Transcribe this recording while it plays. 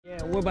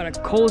Yeah, we're about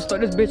to cold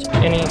start this bitch.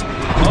 And he,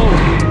 oh,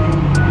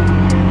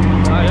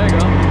 there you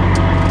go.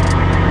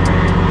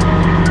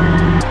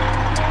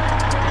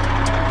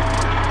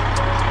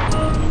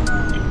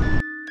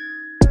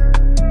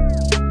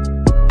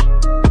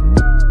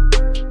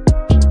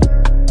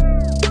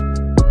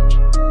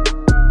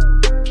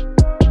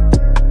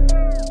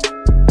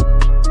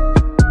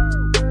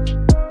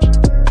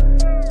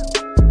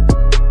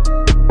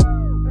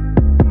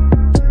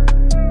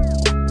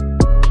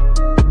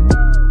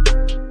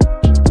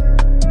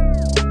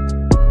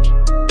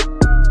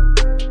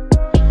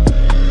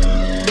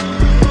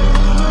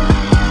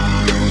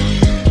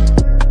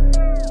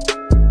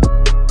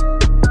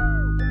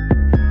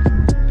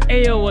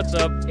 Hey yo, what's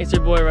up? It's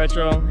your boy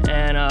Retro,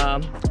 and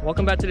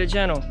welcome back to the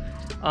channel.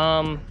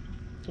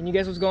 Can you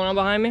guess what's going on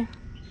behind me?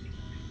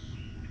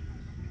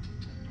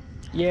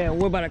 Yeah,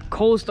 we're about to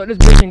cold start this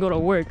bitch and go to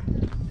work.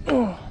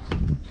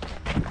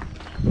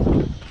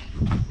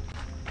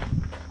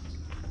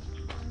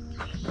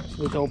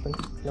 It's open.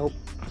 Nope.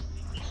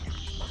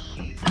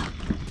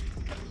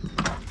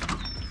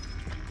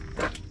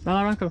 Dale,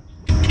 arráncalo.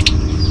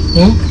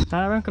 Dale,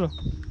 arráncalo.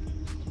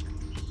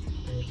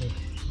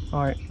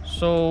 Alright,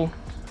 so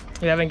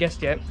we haven't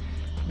guessed yet.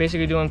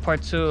 Basically doing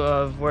part 2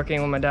 of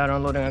working with my dad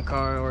on loading a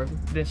car, or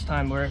this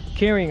time we're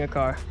carrying a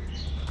car.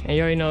 And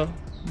you already know,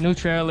 new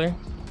trailer,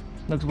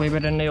 looks way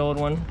better than the old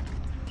one.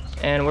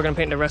 And we're gonna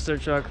paint the rest of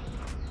the truck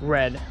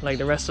red, like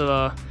the rest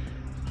of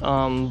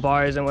the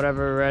bars and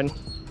whatever red.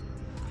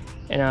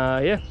 And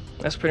yeah,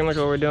 that's pretty much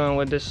what we're doing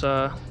with this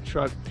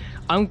truck.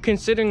 I'm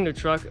considering the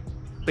truck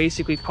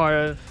basically part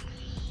of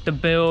the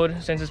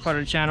build since it's part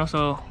of the channel,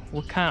 so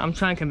I'm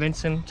trying to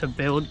convince him to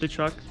build the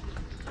truck,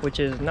 which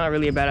is not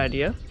really a bad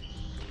idea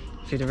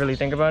if you really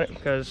think about it,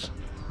 because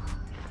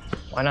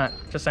why not?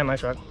 Just like my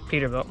truck,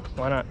 Peterbilt,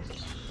 why not?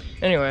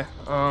 Anyway,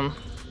 I'm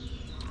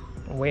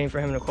waiting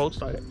for him to cold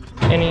start it.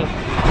 And he,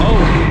 oh,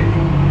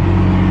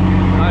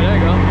 there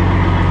you go.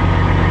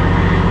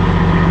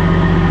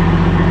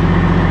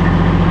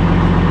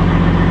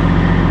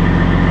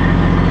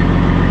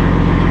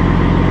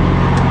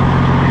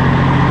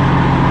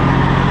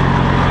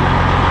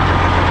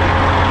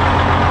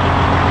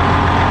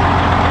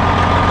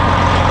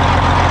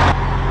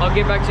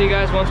 Get back to you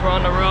guys once we're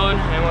on the road,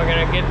 and we're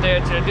gonna get there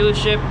to the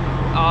dealership.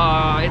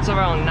 It's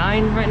around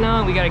 9 right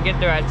now. We gotta get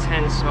there at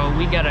 10, so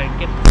we gotta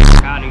get the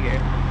fuck out of here.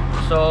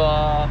 So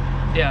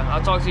yeah,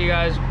 I'll talk to you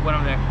guys when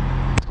I'm there.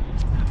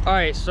 All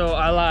right, so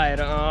I lied.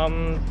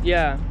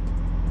 Yeah,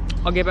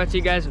 I'll get back to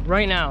you guys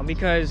right now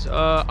because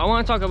I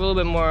want to talk a little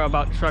bit more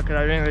about the truck because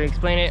I didn't really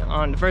explain it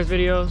on the first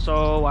video,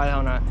 so why the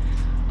hell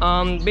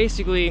not?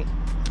 Basically,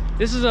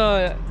 this is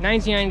a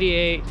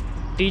 1998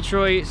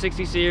 Detroit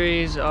 60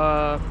 series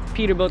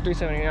Peterbilt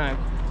 379.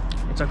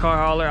 It's a car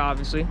hauler,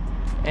 obviously.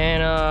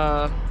 And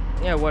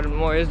yeah, what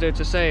more is there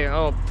to say?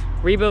 Oh,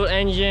 rebuilt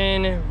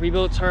engine,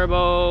 rebuilt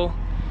turbo.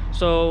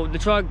 So the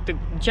truck, the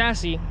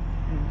chassis,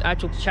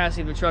 actual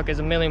chassis of the truck is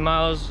 1 million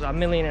miles, 1.5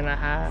 million,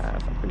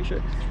 I'm pretty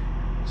sure,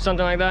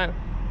 something like that.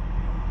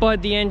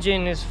 But the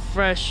engine is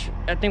fresh.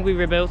 I think we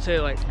rebuilt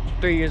it like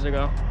 3 years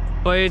ago,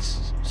 but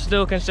it's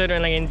still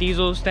considering, like in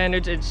diesel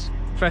standards, it's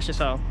fresh as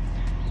hell.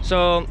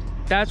 So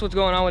that's what's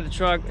going on with the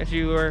truck, if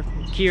you were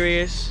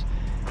curious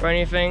or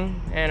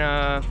anything.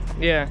 And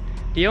yeah,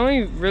 the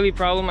only really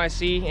problem I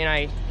see, and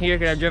I hear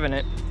because I've driven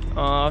it,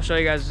 I'll show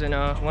you guys in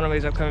one of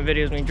these upcoming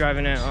videos me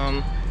driving it.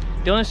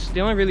 The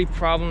only really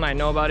problem I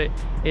know about it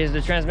is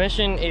the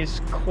transmission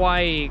is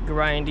quite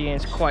grindy and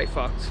it's quite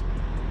fucked.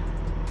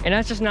 And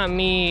that's just not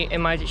me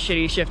and my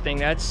shitty shifting.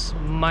 That's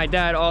my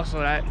dad also,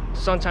 that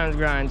sometimes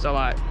grinds a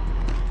lot. You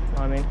know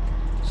what I mean?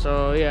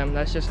 So yeah,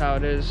 that's just how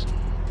it is.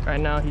 Right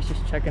now he's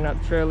just checking out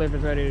the trailer if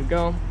it's ready to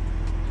go,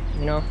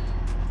 you know.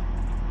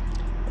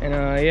 And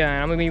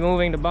yeah, I'm gonna be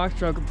moving the box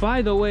truck.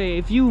 By the way,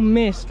 if you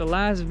missed the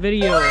last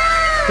video,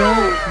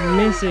 don't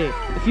miss it.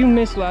 If you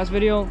missed the last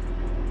video,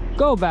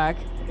 go back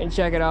and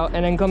check it out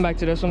and then come back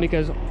to this one,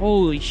 because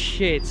holy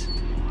shit,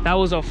 that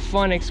was a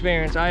fun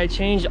experience. I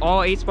changed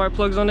all 8 spark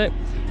plugs on it,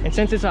 and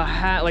since it's a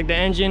hat, like the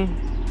engine,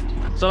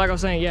 so like I was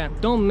saying, yeah,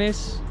 don't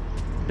miss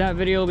that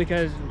video,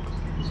 because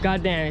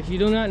goddamn, if you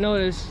do not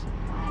notice,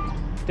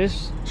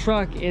 this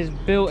truck is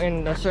built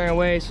in a certain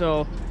way,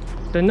 so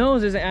the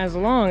nose isn't as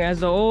long as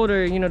the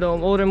older, you know, the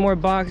older, more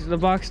box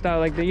style,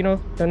 like the, you know,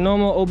 the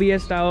normal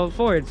OBS style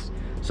Fords.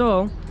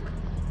 So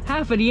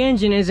half of the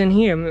engine is in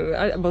here.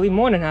 I believe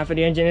more than half of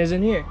the engine is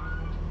in here,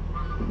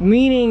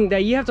 meaning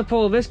that you have to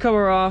pull this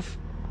cover off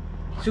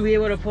to be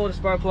able to pull the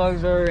spark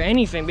plugs or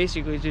anything,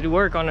 basically, to do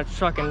work on a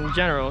truck in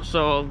general.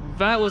 So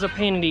that was a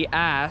pain in the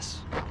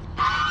ass.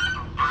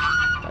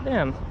 God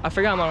damn, I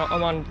forgot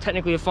I'm on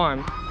technically a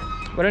farm.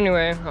 But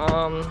anyway,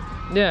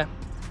 yeah,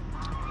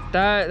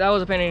 that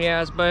was a pain in the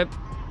ass, but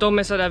don't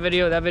miss out that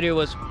video. That video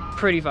was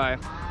pretty fire.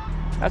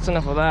 That's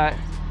enough of that.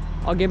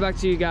 I'll get back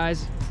to you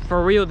guys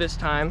for real this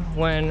time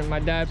when my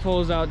dad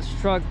pulls out this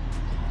truck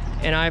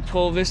and I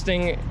pull this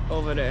thing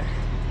over there.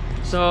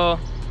 So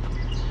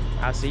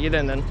I'll see you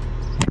then.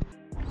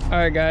 All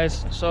right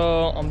guys,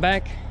 so I'm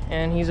back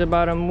and he's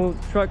about to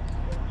move the truck.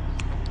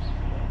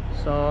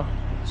 So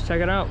let's check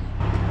it out.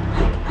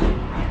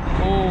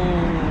 Oh.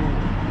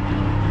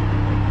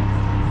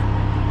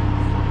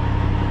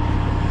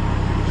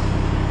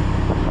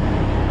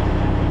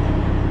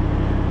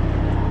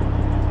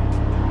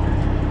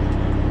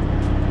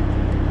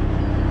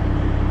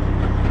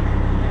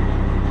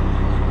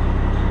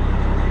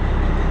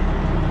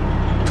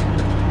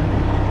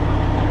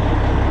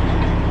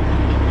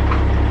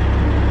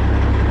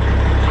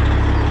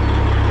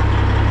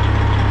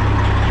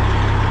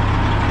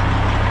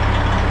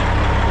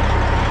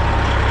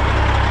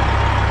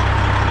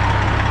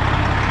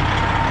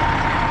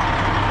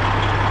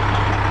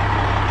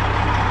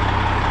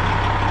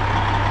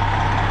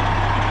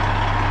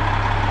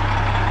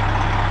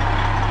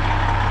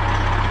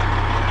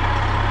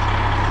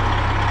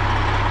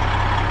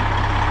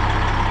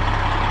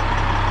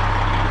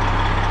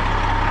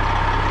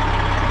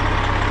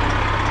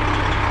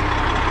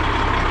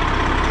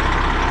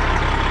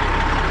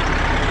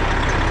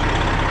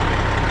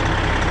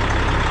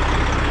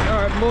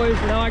 Boys,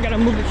 now I gotta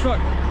move the truck.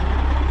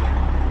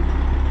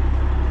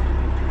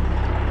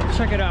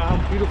 Check it out,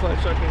 how beautiful that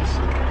truck is.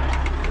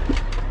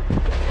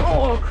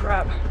 Oh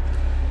crap.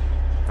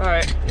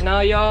 Alright, now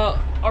y'all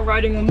are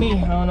riding with me.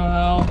 I don't know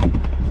how,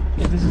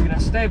 if this is gonna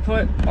stay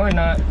put or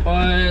not,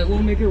 but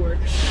we'll make it work.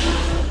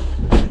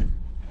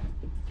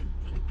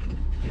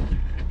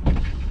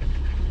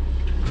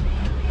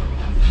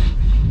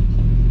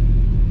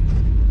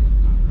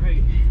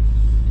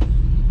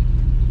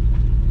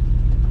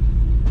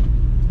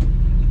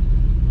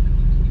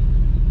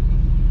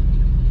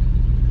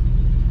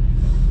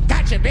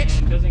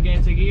 Bitch. Doesn't get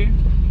into gear.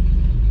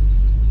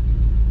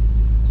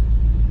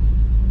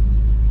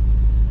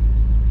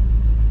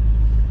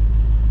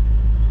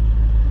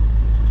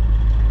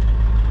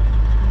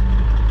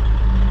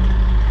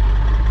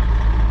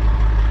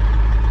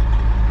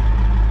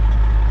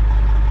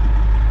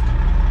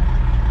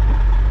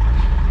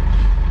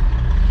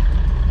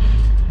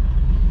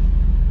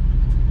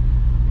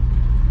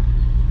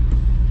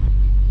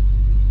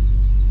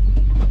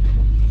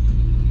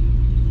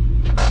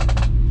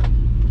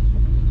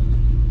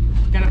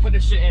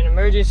 Shit in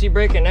emergency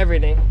brake and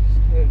everything,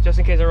 just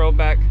in case I roll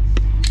back.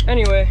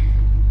 Anyway,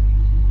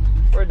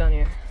 we're done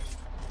here.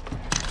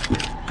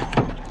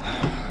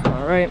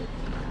 All right,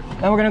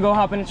 now we're gonna go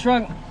hop in the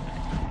truck.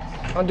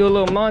 I'll do a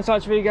little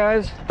montage for you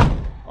guys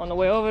on the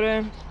way over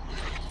there,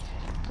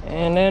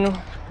 and then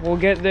we'll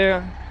get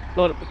there,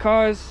 load up the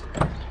cars.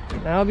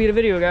 That'll be the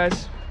video,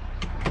 guys.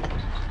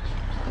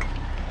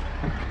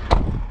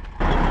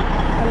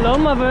 Hello,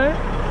 mother.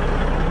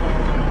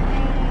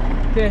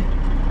 Okay.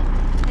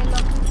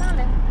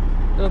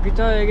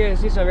 L'hospitale che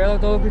si sapeva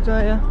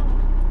l'hospitale, yeah.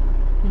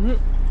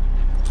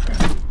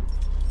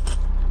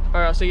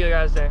 Alright, I'll see you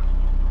guys there.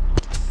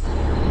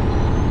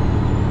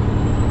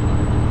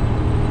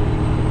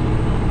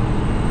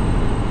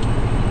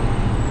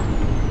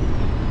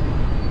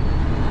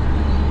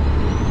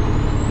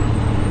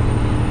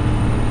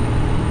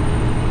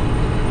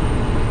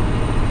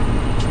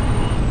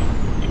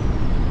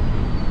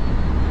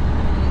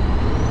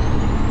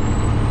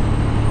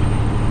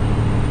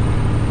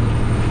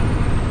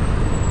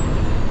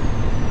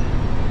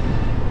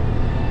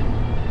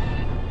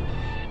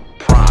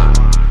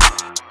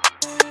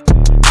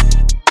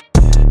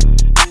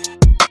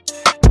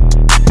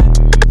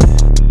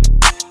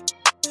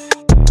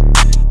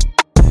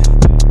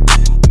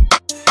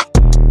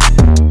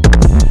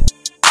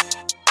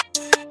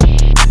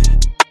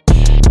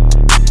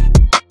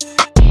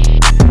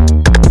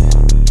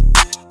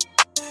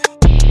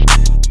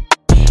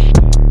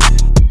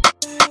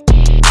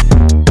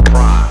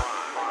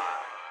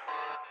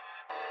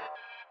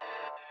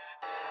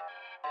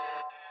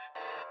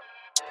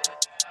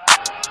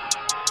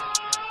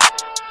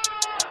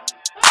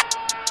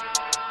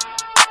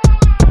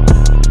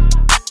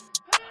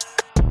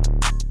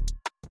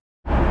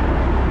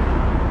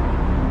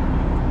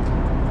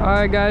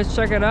 Alright guys,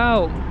 check it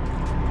out.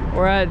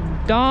 We're at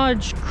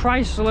Dodge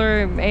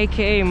Chrysler,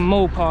 aka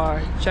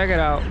Mopar. Check it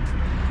out.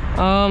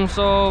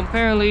 So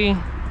apparently,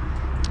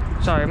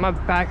 sorry, my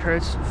back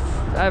hurts.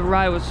 That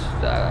ride was,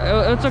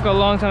 it took a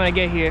long time to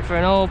get here for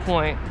no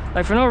point.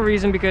 Like for no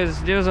reason,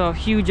 because there's a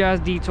huge ass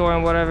detour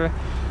and whatever.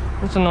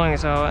 It's annoying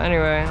as hell.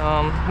 Anyway,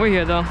 we're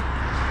here though.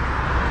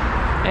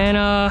 And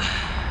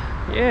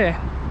yeah.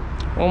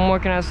 What more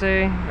can I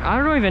say? I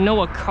don't even know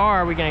what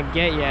car we're gonna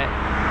get yet.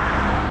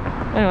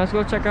 Anyway, let's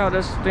go check out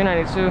this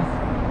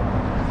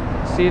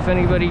 392. See if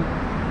anybody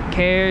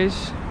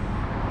cares.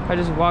 I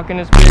just walk in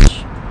this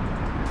bitch.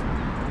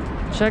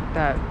 Check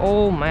that.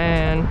 Oh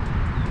man.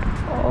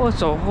 Oh,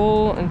 it's a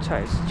whole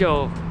entire,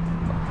 yo.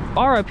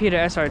 RIP to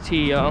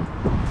SRT, yo.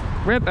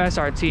 Rip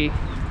SRT.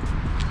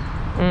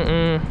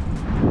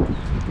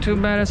 Too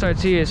bad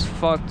SRT is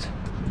fucked.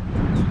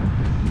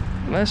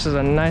 This is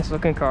a nice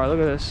looking car. Look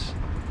at this.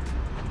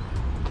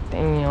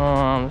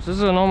 Damn. So this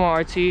is a normal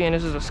RT and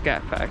this is a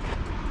Scat Pack.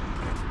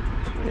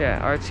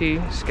 Yeah,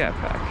 RT Scat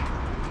Pack.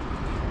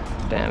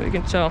 Damn, you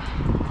can tell.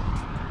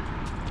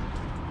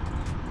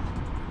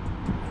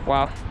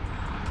 Wow.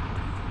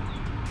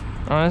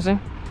 Honestly,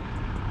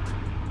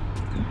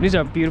 These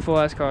are beautiful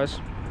ass cars.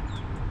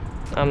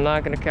 I'm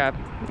not gonna cap.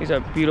 These are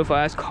beautiful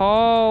ass.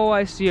 Oh,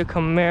 I see a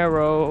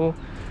Camaro.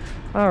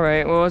 All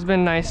right, well, it's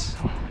been nice,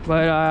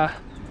 but I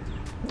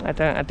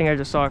think I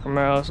just saw a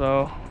Camaro,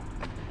 so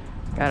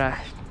gotta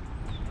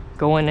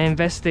go and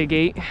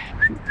investigate.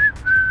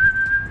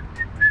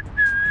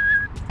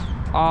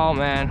 Oh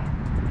man,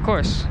 of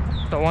course,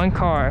 the one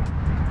car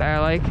that I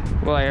like,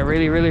 well, I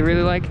really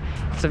like,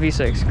 it's a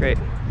V6. Great.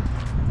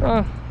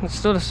 Oh, it's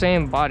still the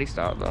same body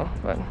style though,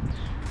 but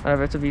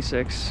whatever, it's a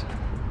V6.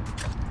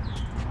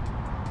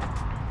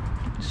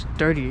 It's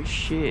dirty as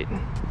shit.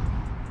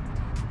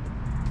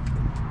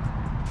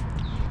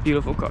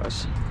 Beautiful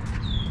cars.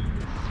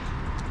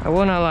 I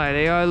will not lie,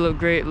 they are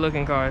great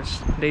looking cars.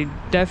 They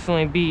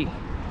definitely beat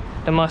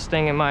the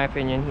Mustang in my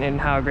opinion in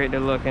how great they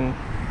look, and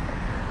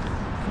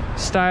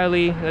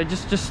styly,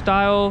 just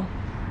style,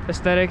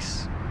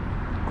 aesthetics,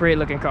 great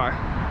looking car.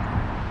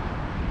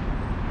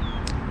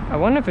 I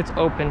wonder if it's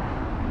open.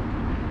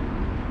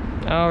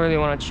 I don't really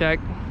want to check,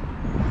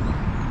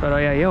 but oh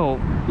yeah, yo,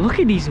 look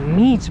at these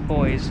meats,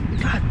 boys.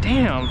 God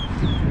damn,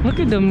 look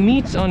at the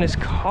meats on this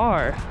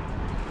car.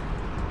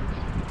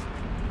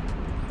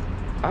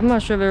 I'm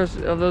not sure if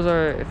those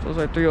are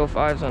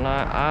 305s or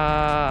not.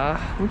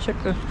 Let me check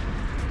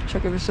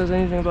if it says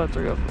anything about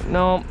 305.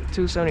 No,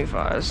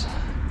 275s.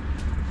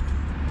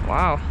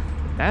 Wow,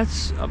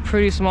 that's a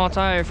pretty small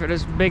tire for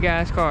this big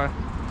ass car.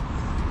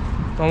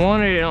 No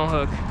wonder they don't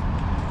hook.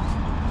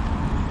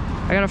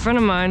 I got a friend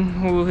of mine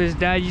who his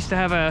dad used to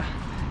have a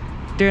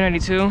Deer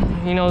 92.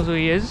 He knows who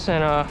he is,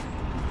 and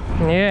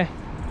yeah,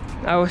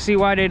 I will see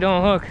why they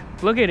don't hook.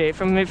 Look at it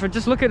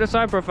just look at the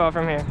side profile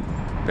from here.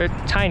 They're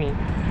tiny.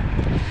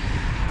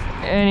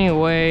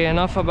 Anyway,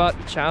 enough about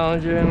the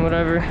Challenger and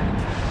whatever.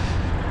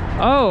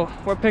 Oh,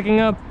 we're picking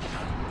up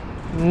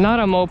not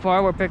a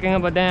Mopar, we're picking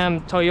up a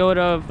damn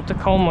Toyota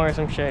Tacoma or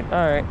some shit. All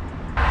right.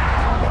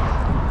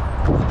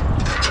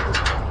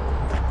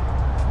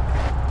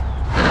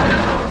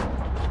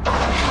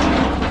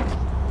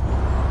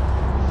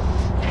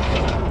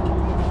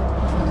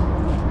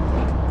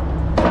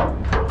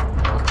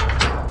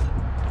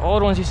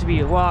 Old ones used to be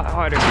a lot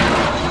harder.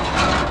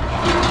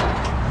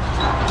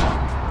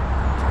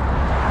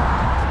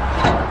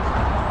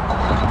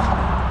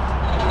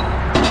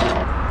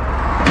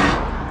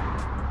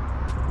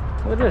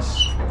 Look at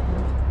this.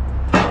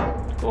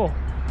 Cool.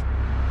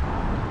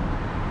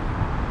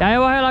 Ya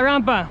bajé la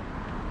rampa.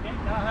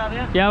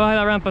 Ya bajé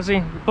la rampa,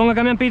 sí. Pongo el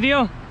camión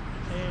PTO.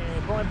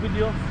 Pon el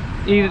PTO.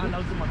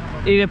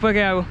 ¿Y después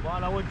qué hago? Voy a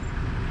la vuelta.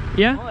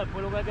 ¿Ya? No,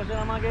 después lo que hay que hacer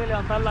nada más que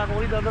levantar la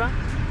colita atrás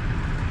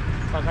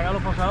para sacar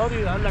los pasadores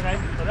y dejarla caer.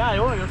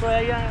 Pero yo estoy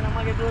ahí nada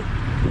más que tú.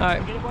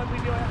 Alright. ¿Quieres poner el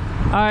PTO allá?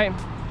 Alright.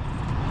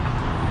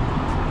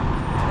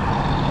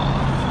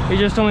 You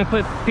just told me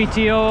put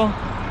PTO.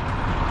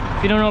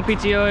 If you don't know what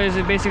PTO is,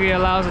 it basically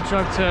allows the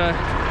truck to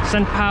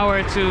send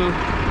power to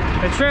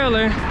the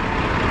trailer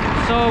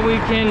so we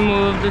can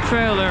move the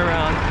trailer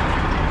around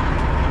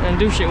and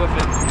do shit with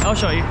it. I'll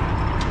show you.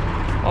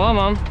 Hola,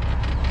 Mom.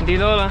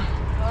 Dilo hola.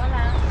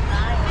 Hola.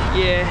 Hi.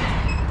 Yeah.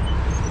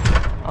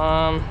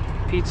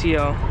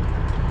 PTO.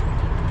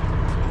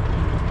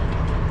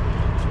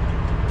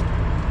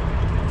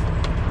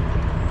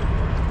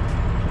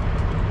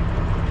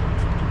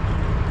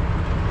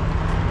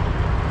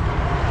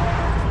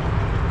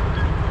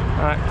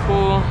 Alright,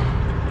 cool.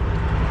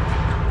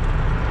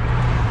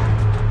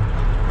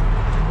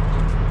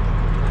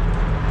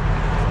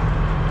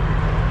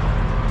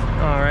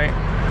 Alright.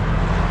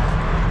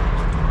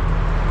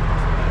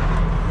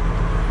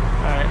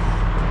 Alright.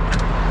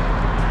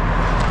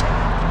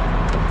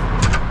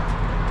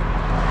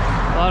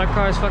 A lot of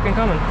cars fucking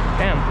coming.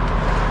 Damn.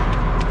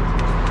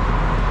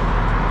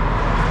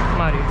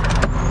 Come out here.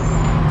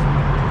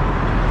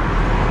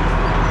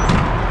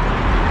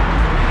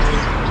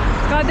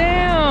 God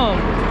damn!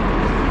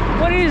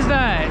 What is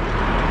that?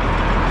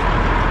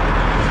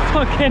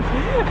 Fucking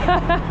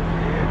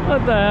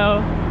what the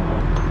hell?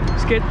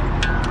 Let's get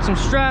some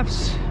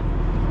straps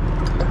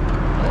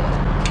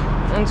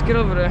and let's get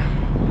over there.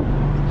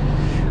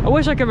 I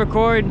wish I could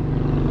record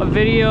a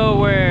video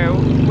where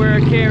we're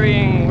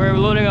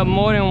loading up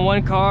more than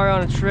one car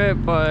on a trip,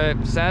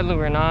 but sadly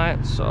we're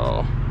not,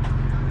 so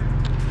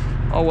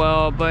oh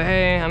well. But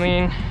hey, I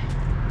mean,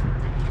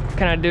 what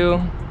can I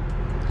do?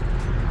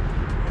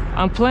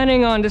 I'm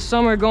planning on this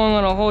summer going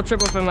on a whole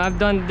trip with him. I've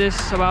done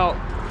this about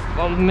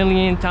a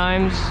million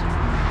times,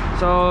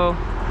 so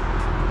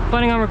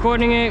planning on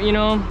recording it, you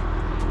know.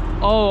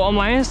 Oh, on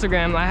my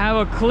Instagram I have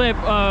a clip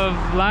of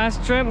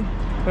last trip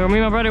where me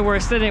and my brother were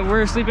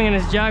sleeping in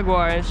this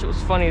Jaguar, and it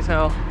was funny as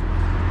hell.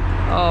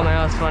 Oh man,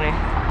 that was funny.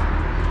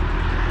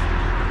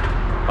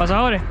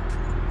 Pasadores.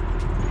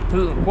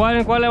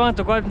 ¿Cuál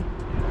levanto? ¿Cuál?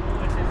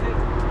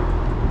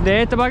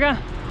 ¿De este para acá?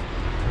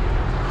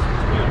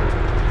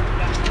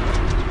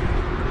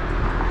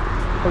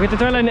 Porque este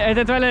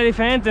trailer es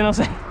diferente, no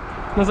sé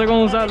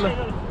cómo usarlo.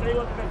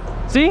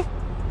 ¿Sí?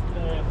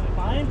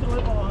 Para adentro,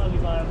 para abajo,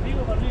 para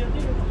arriba, para arriba.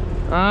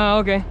 Ah,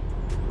 okay.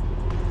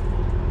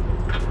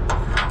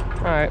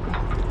 Alright.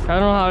 I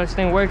don't know how this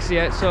thing works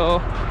yet,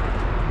 so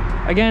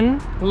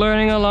again,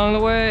 learning along the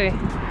way.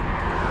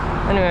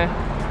 Anyway,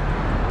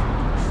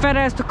 fat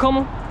ass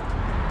Tacoma.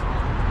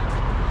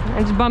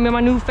 I just bought me my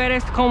new fat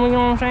ass Tacoma, you know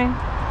what I'm saying?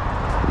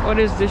 What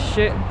is this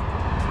shit?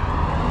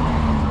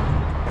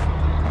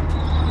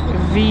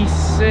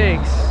 V6.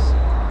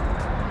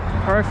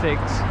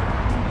 Perfect.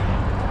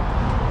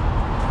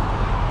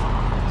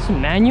 It's a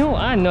manual?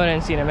 I know I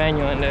didn't see a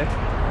manual in there.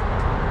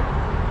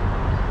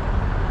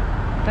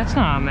 That's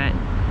not a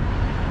manual.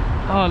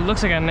 Oh, it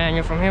looks like a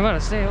manual from here. I'm about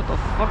to say, what the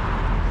fuck?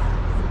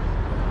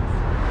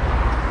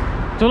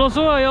 ¿Tú lo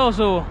subes o yo lo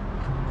subo?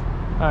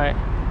 Alright.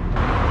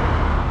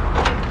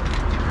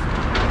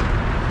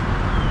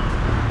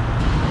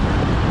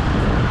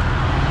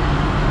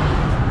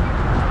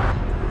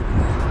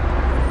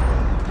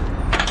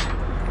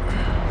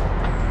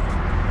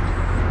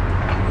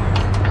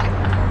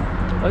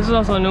 This is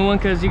also a new one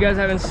because you guys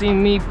haven't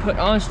seen me put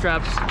on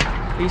straps.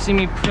 You see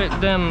me put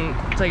them,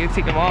 it's like you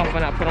take them off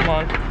when I put them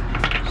on.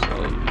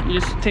 So you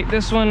just take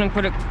this one and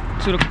put it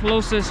to the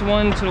closest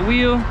one to the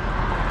wheel,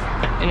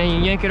 and then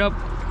you yank it up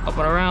and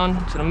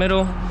around to the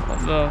middle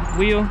of the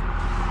wheel.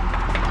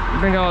 You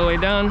bring it all the way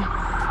down.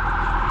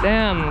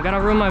 Damn, gotta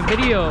ruin my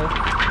video.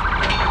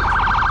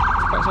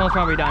 Someone's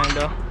probably dying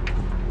though.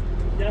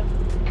 Yeah.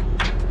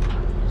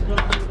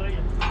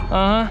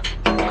 Uh-huh.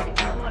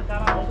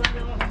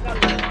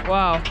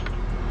 Wow.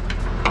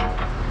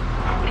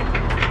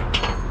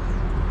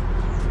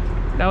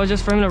 That was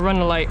just for him to run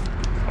the light.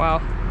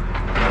 Wow.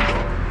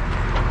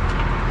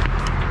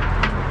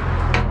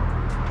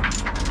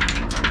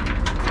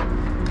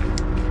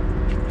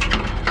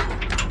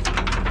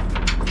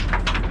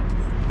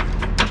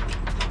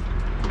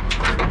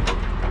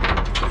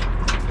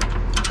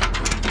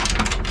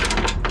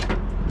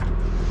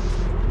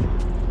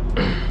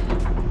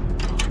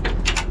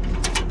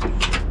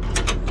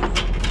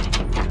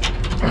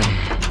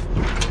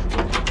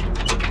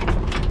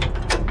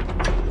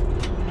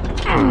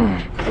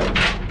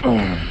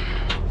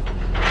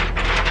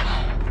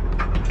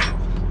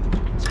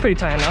 Pretty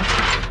tight enough.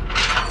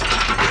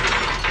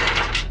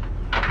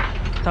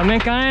 También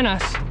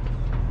cadenas.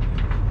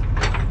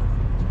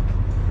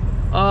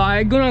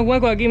 Hay algunos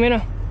huecos aquí,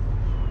 mira.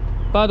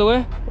 Para tu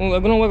ver,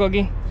 algunos huecos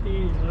aquí.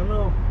 Sí,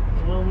 no,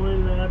 vamos a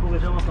mover algo que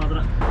sea más para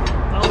atrás.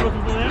 ¿Vamos a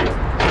ver?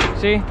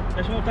 Sí.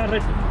 Eso no está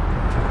recto.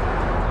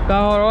 Está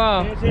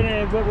jorobado.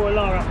 Tiene el hueco del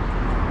lado acá.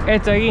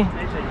 Este aquí.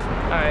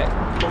 Ese. A ver.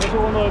 Por eso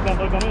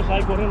cuando el camión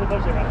sale corriendo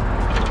para secar.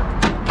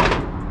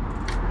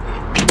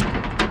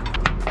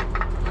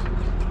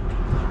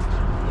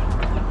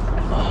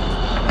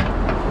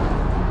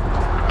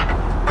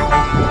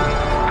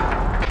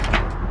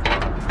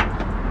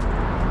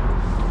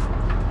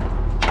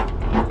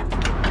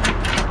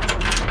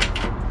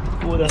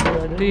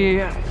 Sí,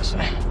 ya sé.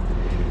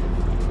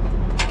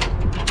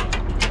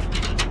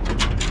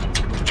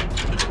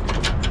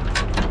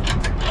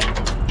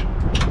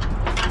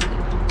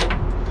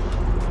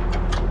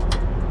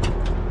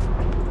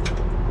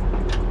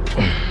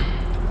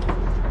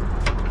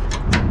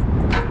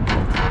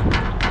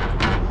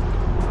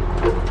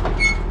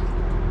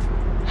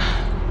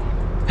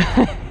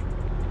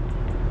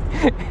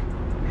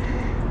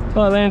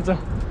 Todo lento.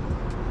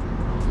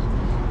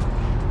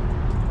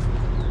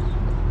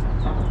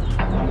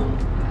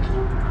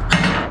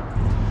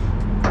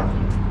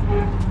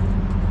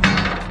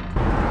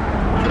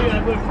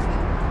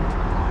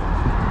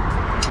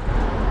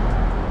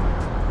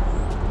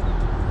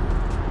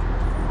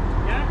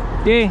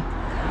 Sí.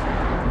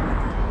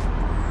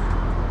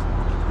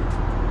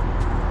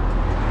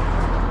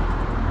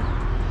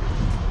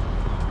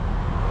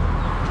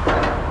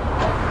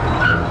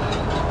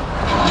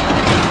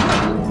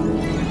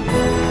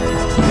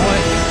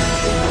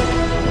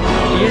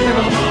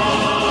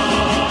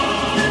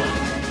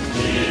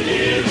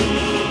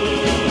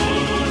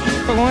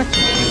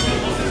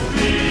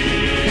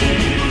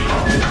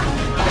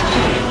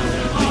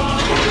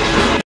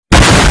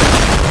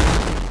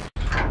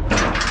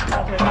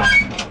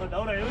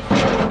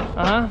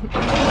 Ajá.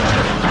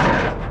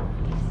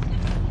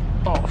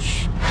 Oh,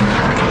 shh.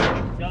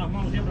 Ya las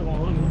manos siempre como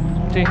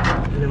duermo. Sí.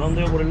 Le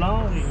mando yo por el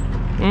lado y...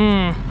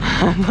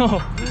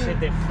 no. Se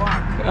te fuck.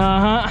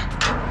 Ajá.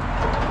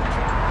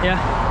 Yeah.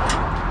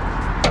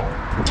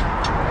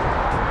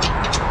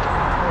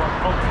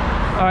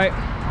 All right.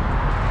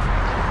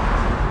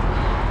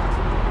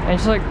 And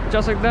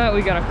just like that,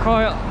 we got a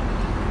car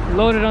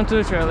loaded onto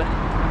the trailer.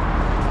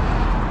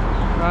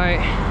 All right.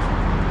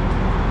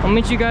 I'll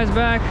meet you guys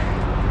back.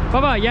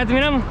 Papá, ya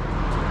terminamos.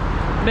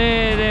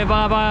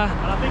 Bye.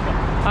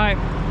 Alright.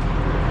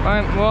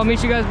 Alright, well, I'll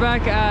meet you guys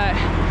back at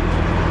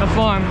the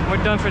farm.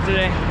 We're done for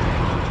today.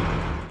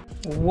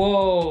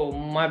 Whoa,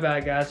 my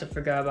bad, guys. I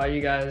forgot about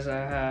you guys.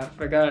 I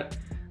forgot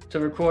to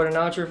record an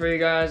outro for you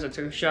guys. I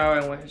took a shower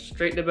and went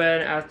straight to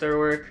bed after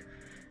work.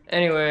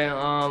 Anyway,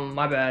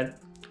 my bad.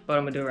 But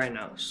I'm gonna do it right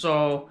now.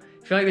 So,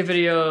 if you like the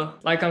video,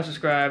 like, comment,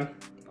 subscribe,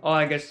 all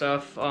that good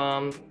stuff.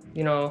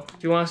 You know,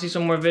 if you want to see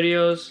some more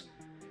videos,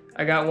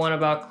 I got one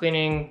about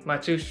cleaning my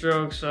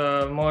 2-strokes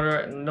the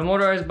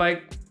motorized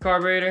bike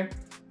carburetor.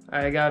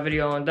 I got a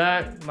video on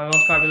that. My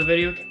most popular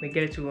video. Can we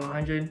get it to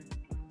 100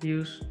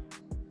 views?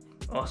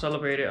 I'll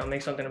celebrate it. I'll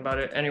make something about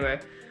it. Anyway,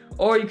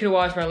 or you can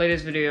watch my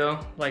latest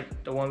video,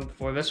 like the one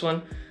before this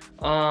one,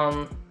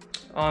 on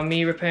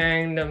me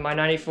repairing my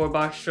 94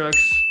 box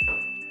truck's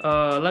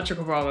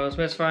electrical problem. It was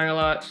misfiring a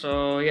lot,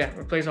 so yeah,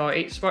 replace all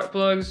 8 spark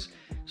plugs.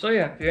 So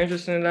yeah, if you're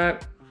interested in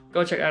that,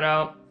 go check that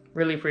out.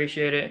 Really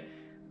appreciate it.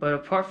 But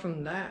apart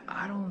from that,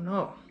 I don't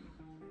know.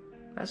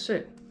 That's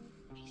it.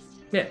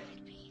 Yeah.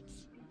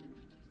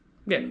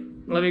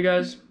 Love you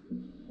guys.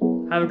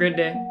 Have a great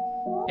day.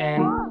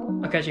 And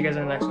I'll catch you guys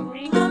in the next one.